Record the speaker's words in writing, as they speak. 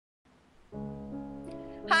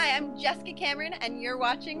Hi, I'm Jessica Cameron, and you're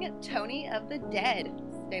watching Tony of the Dead.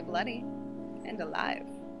 Stay bloody and alive.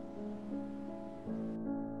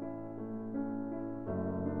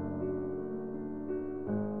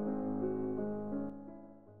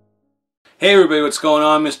 Hey everybody, what's going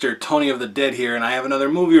on? Mr. Tony of the Dead here, and I have another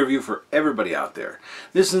movie review for everybody out there.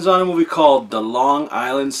 This is on a movie called The Long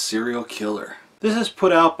Island Serial Killer. This is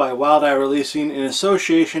put out by Wild Eye Releasing in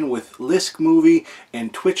association with Lisk Movie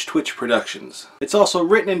and Twitch Productions. It's also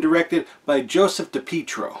written and directed by Joseph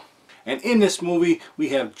DePietro. And in this movie, we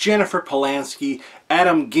have Jennifer Polanski,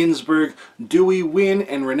 Adam Ginsberg, Dewey Wynn,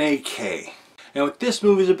 and Renee Kay. And what this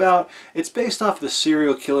movie is about, it's based off the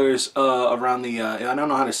serial killers around the, I don't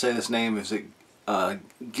know how to say this name, is it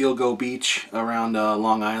Gilgo Beach around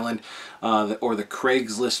Long Island, or the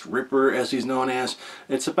Craigslist Ripper as he's known as.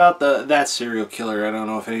 It's about that serial killer. I don't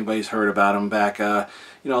know if anybody's heard about him back, a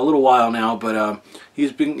little while now, but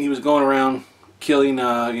he was going around killing,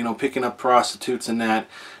 picking up prostitutes and that,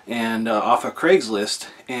 and off of Craigslist,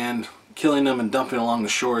 and killing them and dumping along the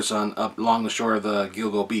shores along the shore of the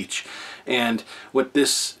Gilgo Beach. And what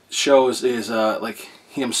this shows is like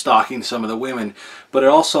him stalking some of the women, but it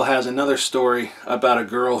also has another story about a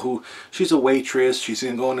girl who, she's a waitress, she's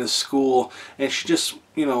going to school, and she just,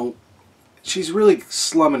 she's really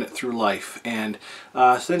slumming it through life. And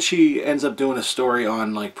then she ends up doing a story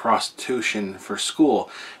on like prostitution for school,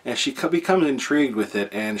 and she becomes intrigued with it,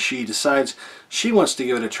 and she decides she wants to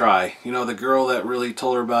give it a try. The girl that really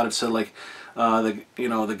told her about it said like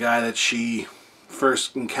the guy that she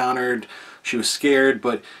first encountered, she was scared,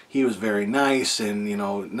 but he was very nice, and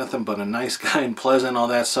nothing but a nice guy and pleasant, all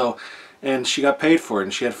that. So, and she got paid for it,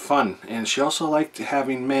 and she had fun, and she also liked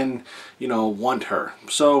having men want her.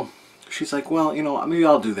 So she's like, well, maybe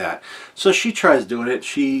I'll do that. So she tries doing it.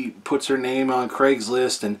 She puts her name on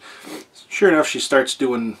Craigslist, and sure enough, she starts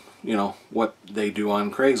doing what they do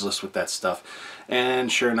on Craigslist with that stuff.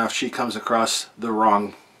 And sure enough, she comes across the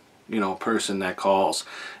wrong person that calls,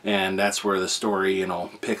 and that's where the story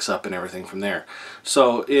picks up and everything from there.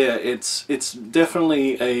 So yeah, it's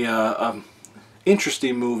definitely a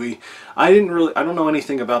interesting movie. I don't know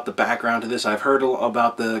anything about the background to this. I've heard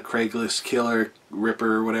about the Craigslist Killer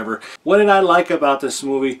Ripper or whatever. What did I like about this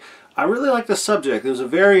movie? I really like the subject. It was a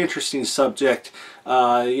very interesting subject.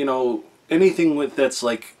 Anything that's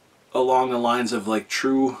like along the lines of like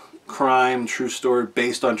true crime, true story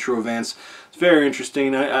based on true events. It's very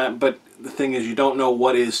interesting, but the thing is, you don't know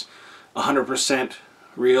what is 100%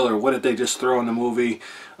 real or what did they just throw in the movie,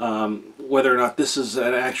 whether or not this is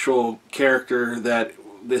an actual character that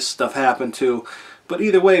this stuff happened to. But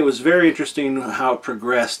either way, it was very interesting how it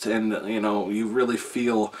progressed, and you really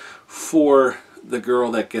feel for the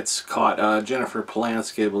girl that gets caught. Jennifer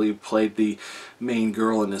Polanski, I believe, played the main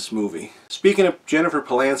girl in this movie. Speaking of Jennifer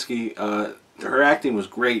Polanski, her acting was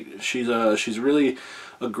great. She's really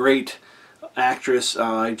a great actress.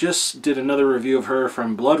 I just did another review of her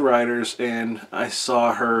from Blood Riders, and I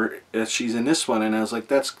saw her she's in this one, and I was like,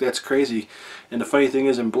 that's crazy. And the funny thing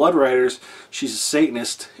is, in Blood Riders, she's a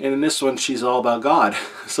Satanist, and in this one, she's all about God.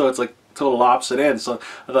 So it's like total opposite ends. So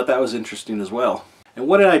I thought that was interesting as well. And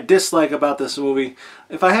what did I dislike about this movie?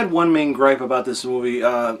 If I had one main gripe about this movie,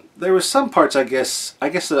 there were some parts, I guess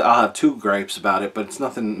I'll have two gripes about it, but it's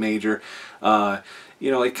nothing major.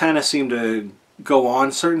 It kind of seemed to go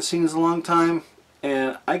on certain scenes a long time,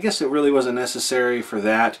 and I guess it really wasn't necessary for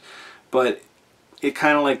that, but it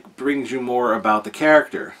kind of like brings you more about the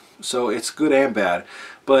character. So it's good and bad.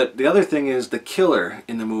 But the other thing is the killer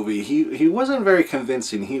in the movie. He wasn't very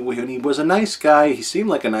convincing. He was a nice guy. He seemed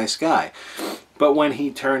like a nice guy. But when he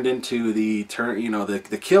turned into the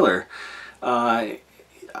killer, I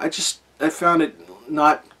found it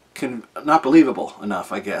not believable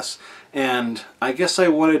enough, I guess. And I guess I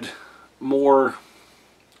wanted more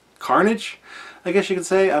carnage, I guess you could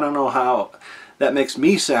say. I don't know how that makes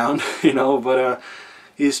me sound, but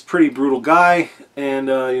he's a pretty brutal guy, and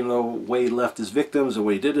the way he left his victims, the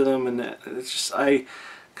way he did to them, and it's just, I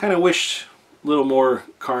kind of wish a little more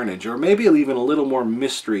carnage, or maybe even a little more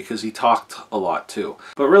mystery, because he talked a lot too.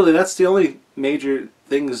 But really, that's the only major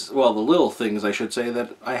things, well, the little things I should say,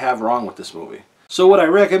 that I have wrong with this movie. So would I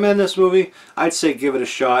recommend this movie? I'd say give it a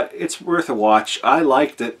shot. It's worth a watch. I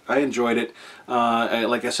liked it. I enjoyed it.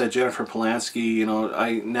 Like I said, Jennifer Polanski,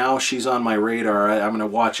 now she's on my radar. I'm going to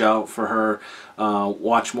watch out for her,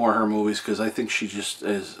 watch more of her movies, because I think she just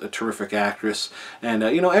is a terrific actress. And,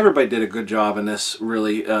 everybody did a good job in this,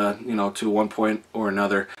 really, to one point or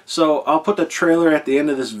another. So I'll put the trailer at the end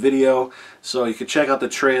of this video, so you can check out the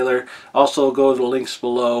trailer. Also, go to the links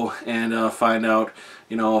below and find out,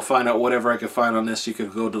 you know, I'll find out whatever I can find on this. You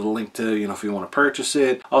could go to the link to, you know, if you want to purchase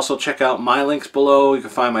it. Also check out my links below. You can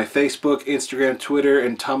find my Facebook, Instagram, Twitter,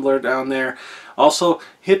 and Tumblr down there. Also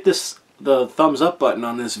hit the thumbs up button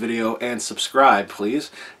on this video and subscribe,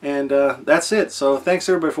 please. And that's it. So thanks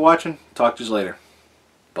everybody for watching. Talk to you later.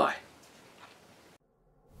 Bye.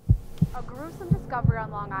 A gruesome discovery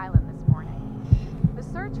on Long Island this morning. The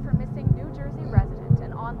search for missing New Jersey resident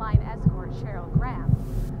and online escort Cheryl Graham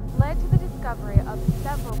led to the discovery of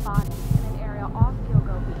several bodies in an area off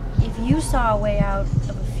Gilgo Beach. If you saw a way out of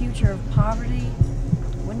a future of poverty,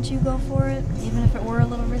 wouldn't you go for it, even if it were a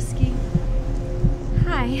little risky?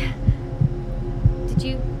 Hi. Did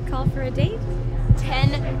you call for a date?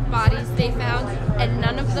 10 bodies they found, and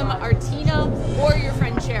none of them are Tina or your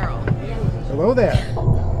friend Cheryl. Hello there.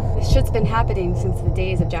 This shit's been happening since the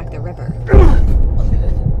days of Jack the Ripper.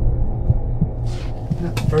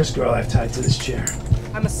 Not the first girl I've tied to this chair.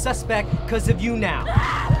 I'm a suspect because of you now.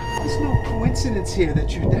 There's no coincidence here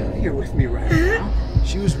that you're down here with me right now.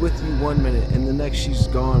 She was with you 1 minute, and the next she's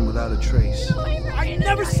gone without a trace. I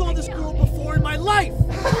never saw this girl before in my life!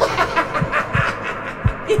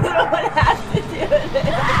 You know what